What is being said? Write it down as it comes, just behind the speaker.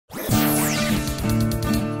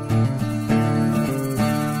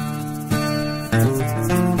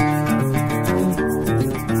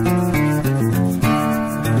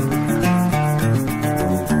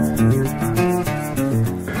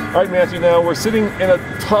All right, Matthew, now we're sitting in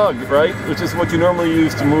a tug, right? Which is what you normally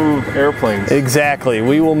use to move airplanes. Exactly.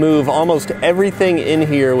 We will move almost everything in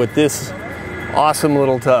here with this awesome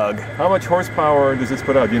little tug. How much horsepower does this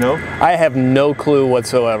put out, do you know? I have no clue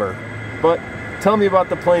whatsoever. But tell me about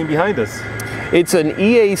the plane behind us. It's an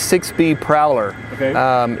EA-6B Prowler. Okay.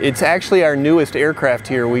 It's actually our newest aircraft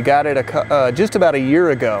here. We got it just about a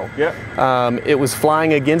year ago. Yeah. It was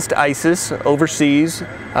flying against ISIS overseas,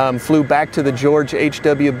 flew back to the George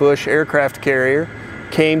H.W. Bush aircraft carrier,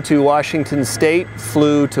 came to Washington State,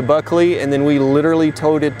 flew to Buckley, and then we literally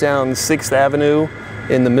towed it down 6th Avenue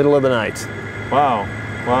in the middle of the night. Wow.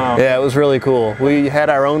 Wow. Yeah, it was really cool. We had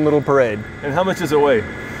our own little parade. And how much does it weigh?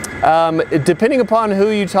 Depending upon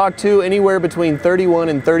who you talk to, anywhere between 31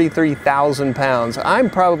 and 33,000 pounds. I'm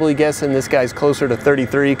probably guessing this guy's closer to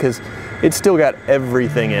 33 because it's still got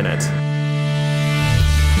everything in it.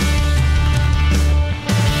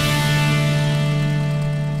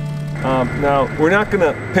 Now, we're not going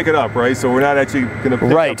to pick it up, right? So we're not actually going to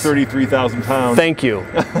pick up 33,000 pounds. Thank you.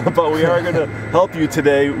 But we are going to help you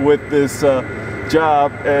today with this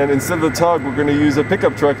job, and instead of the tug, we're going to use a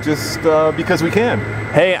pickup truck just because we can.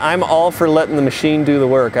 Hey, I'm all for letting the machine do the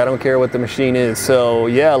work. I don't care what the machine is. So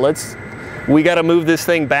yeah, we got to move this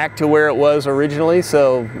thing back to where it was originally,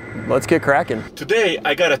 so let's get cracking. Today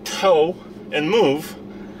I got to tow and move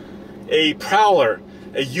a Prowler,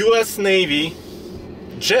 a US Navy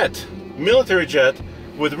jet, military jet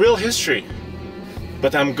with real history.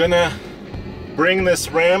 But I'm gonna bring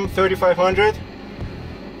this Ram 3500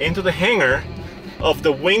 into the hangar of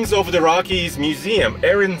the Wings Over the Rockies Museum,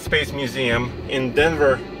 Air and Space Museum in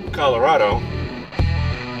Denver, Colorado.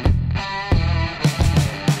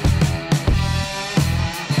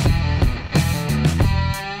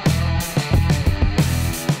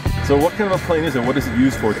 So what kind of a plane is it? What is it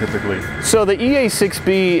used for typically? So the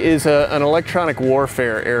EA-6B is an electronic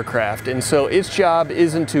warfare aircraft, and so its job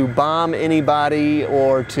isn't to bomb anybody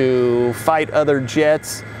or to fight other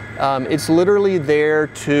jets. It's literally there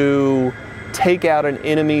to take out an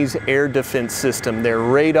enemy's air defense system, their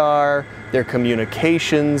radar, their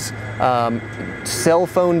communications, cell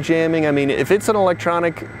phone jamming. I mean, if it's an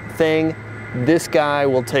electronic thing, this guy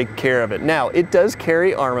will take care of it. Now, it does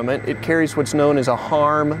carry armament. It carries what's known as a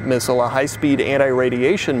HARM missile, a high-speed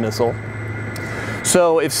anti-radiation missile.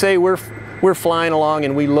 So if, say, we're flying along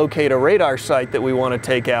and we locate a radar site that we want to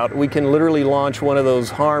take out, we can literally launch one of those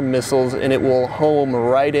HARM missiles and it will home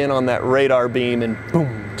right in on that radar beam and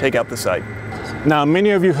boom, take out the site. Now, many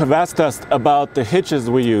of you have asked us about the hitches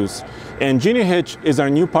we use, and Genie Hitch is our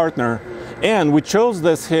new partner, and we chose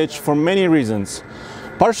this hitch for many reasons.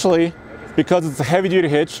 Partially because it's a heavy-duty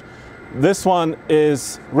hitch. This one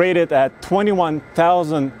is rated at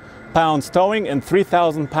 21,000 pounds towing and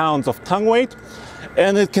 3,000 pounds of tongue weight,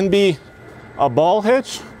 and it can be a ball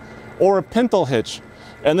hitch or a pintle hitch,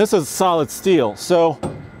 and this is solid steel, so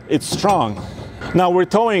it's strong. Now we're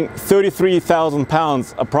towing 33,000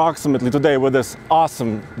 pounds approximately today with this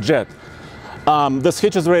awesome jet. This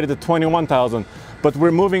hitch is rated at 21,000, but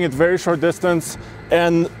we're moving it very short distance,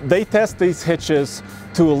 and they test these hitches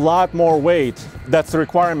to a lot more weight. That's the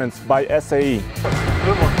requirements by SAE.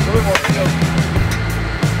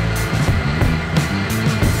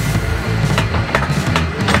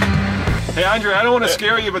 Hey Andre, I don't want to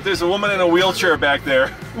scare you, but there's a woman in a wheelchair back there.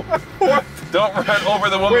 What? Don't run over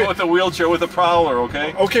the woman with the wheelchair with a Prowler,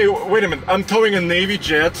 okay? Okay, wait a minute. I'm towing a Navy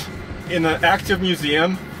jet in an active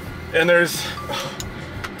museum, and there's...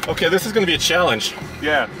 Okay, this is going to be a challenge.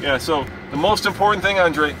 Yeah, so the most important thing,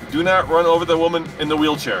 Andre, do not run over the woman in the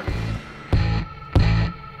wheelchair.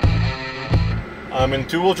 I'm in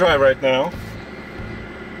two-wheel drive right now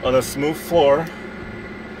on a smooth floor.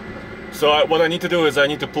 So what I need to do is I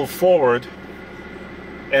need to pull forward,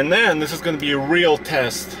 and then this is going to be a real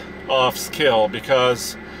test of skill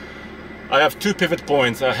because I have two pivot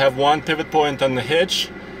points. I have one pivot point on the hitch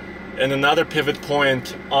and another pivot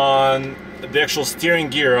point on the actual steering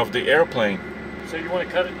gear of the airplane. So you want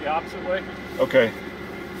to cut it the opposite way? Okay.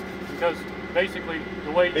 Because basically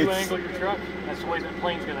the way you angle your truck, that's the way that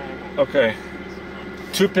plane's going to angle. Okay.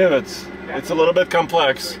 Two pivots. Yeah. It's a little bit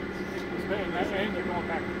complex. And you're going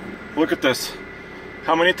back. Look at this.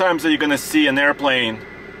 How many times are you going to see an airplane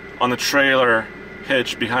on a trailer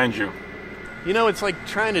hitch behind you? You know, it's like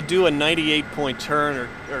trying to do a 98-point turn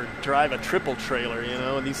or drive a triple trailer, you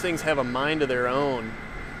know, and these things have a mind of their own.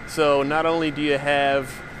 So not only do you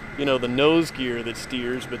have, you know, the nose gear that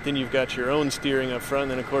steers, but then you've got your own steering up front,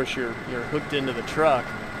 and then of course you're hooked into the truck.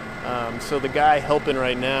 So the guy helping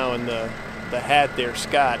right now in the hat there,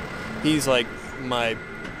 Scott, he's like my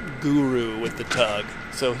guru with the tug.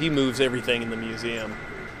 So he moves everything in the museum.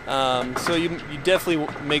 So you definitely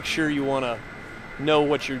make sure you want to know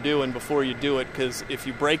what you're doing before you do it, because if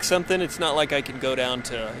you break something, it's not like I can go down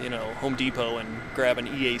to, you know, Home Depot and grab an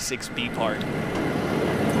EA-6B part.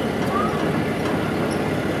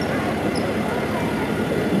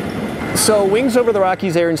 So Wings Over the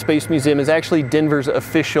Rockies Air and Space Museum is actually Denver's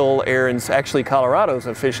official actually Colorado's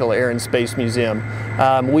official air and space museum.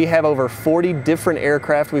 We have over 40 different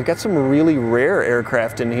aircraft. We've got some really rare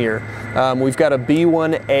aircraft in here. We've got a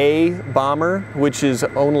B-1A bomber, which is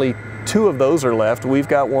only 2 of those are left. We've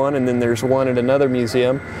got one, and then there's one at another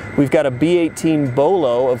museum. We've got a B-18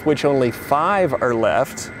 Bolo, of which only 5 are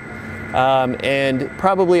left. And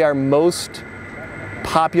probably our most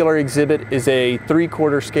popular exhibit is a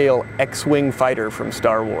 3/4 scale X-Wing fighter from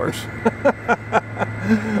Star Wars.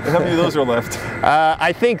 How many of those are left?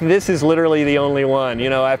 I think this is literally the only one. You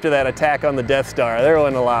know, after that attack on the Death Star, there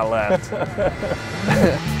wasn't a lot left.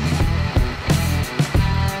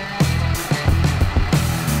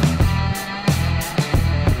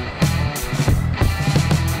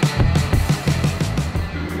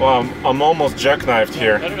 Well, I'm almost jackknifed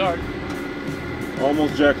here. Hit it hard.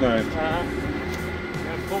 Almost jackknifed.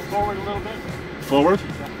 Pull forward a little bit. Forward?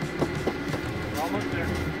 We're almost there.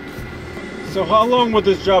 So how long would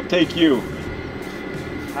this job take you?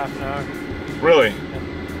 Half an hour. Really?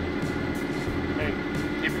 Hey,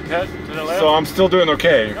 keep your cut to the left. So I'm still doing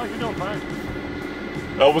okay. No, you're doing fine.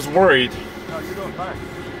 I was worried. No, you're doing fine.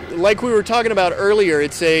 Like we were talking about earlier,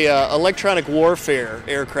 it's a electronic warfare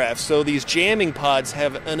aircraft, so these jamming pods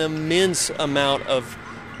have an immense amount of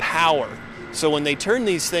power. So when they turn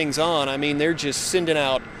these things on, I mean, they're just sending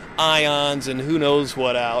out ions and who knows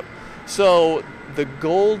what out. So the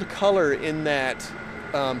gold color in that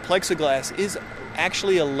plexiglass is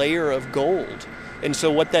actually a layer of gold. And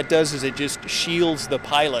so what that does is it just shields the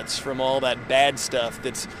pilots from all that bad stuff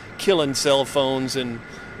that's killing cell phones and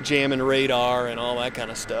jamming radar and all that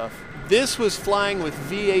kind of stuff. This was flying with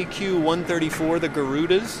VAQ-134, the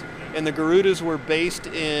Garudas, and the Garudas were based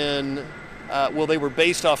in, well, they were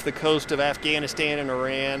based off the coast of Afghanistan and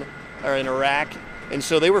Iran, or in Iraq, and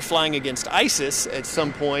so they were flying against ISIS at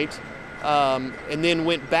some point, and then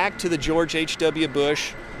went back to the George H.W.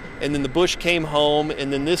 Bush, and then the Bush came home,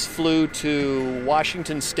 and then this flew to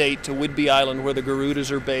Washington State, to Whidbey Island, where the Garudas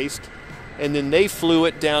are based. And then they flew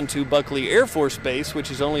it down to Buckley Air Force Base, which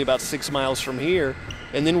is only about 6 miles from here.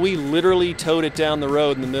 And then we literally towed it down the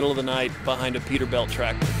road in the middle of the night behind a Peterbilt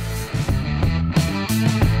tractor.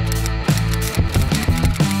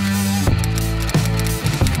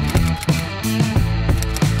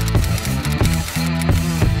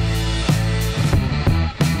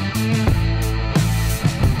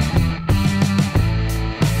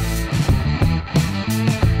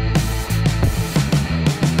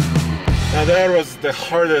 Now that was the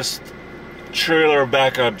hardest trailer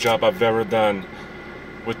backup job I've ever done,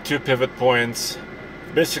 with 2 pivot points,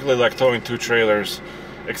 basically like towing 2 trailers,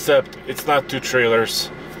 except it's not 2 trailers,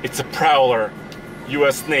 it's a Prowler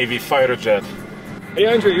US Navy fighter jet. Hey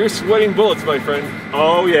Andre, you're sweating bullets, my friend.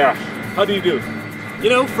 Oh yeah. How do you do? You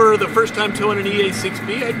know, for the first time towing an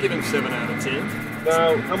EA-6B, I'd give him 7 out of 10.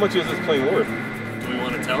 Now, how much is this plane worth? Do we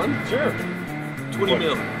want to tell him? Sure. 20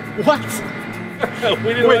 mil. What?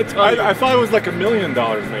 We didn't want to tell you. I thought it was like $1 million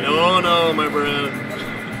maybe. No, my brother.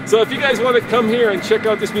 So if you guys want to come here and check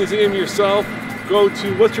out this museum yourself, go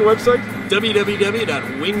to, what's your website?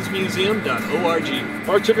 www.wingsmuseum.org.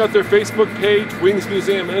 Or check out their Facebook page, Wings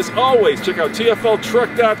Museum. And as always, check out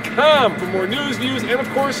tfltruck.com for more news, views, and of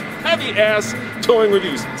course, heavy-ass towing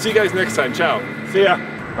reviews. See you guys next time. Ciao. See ya.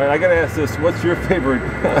 All right, I got to ask this. What's your favorite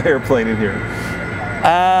airplane in here?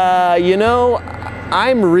 You know,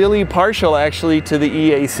 I'm really partial actually to the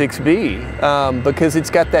EA-6B because it's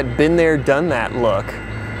got that been there, done that look,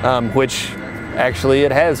 which actually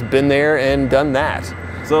it has been there and done that.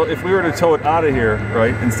 So if we were to tow it out of here,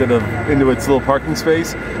 right, instead of into its little parking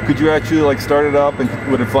space, could you actually like start it up and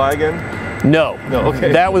would it fly again? No. No,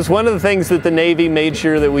 okay. That was one of the things that the Navy made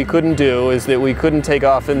sure that we couldn't do, is that we couldn't take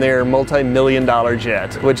off in their multi-million-dollar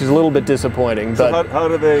jet, which is a little bit disappointing. So but how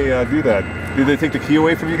do they do that? Do they take the key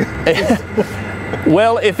away from you guys?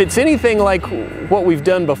 well, if it's anything like what we've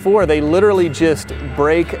done before, they literally just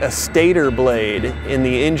break a stator blade in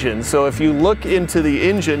the engine. So if you look into the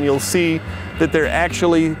engine, you'll see that they're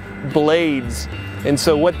actually blades. And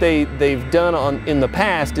so what they've done in the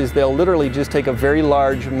past is they'll literally just take a very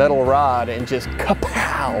large metal rod and just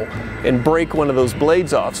kapow and break one of those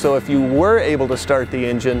blades off. So if you were able to start the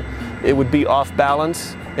engine, it would be off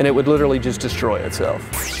balance and it would literally just destroy itself.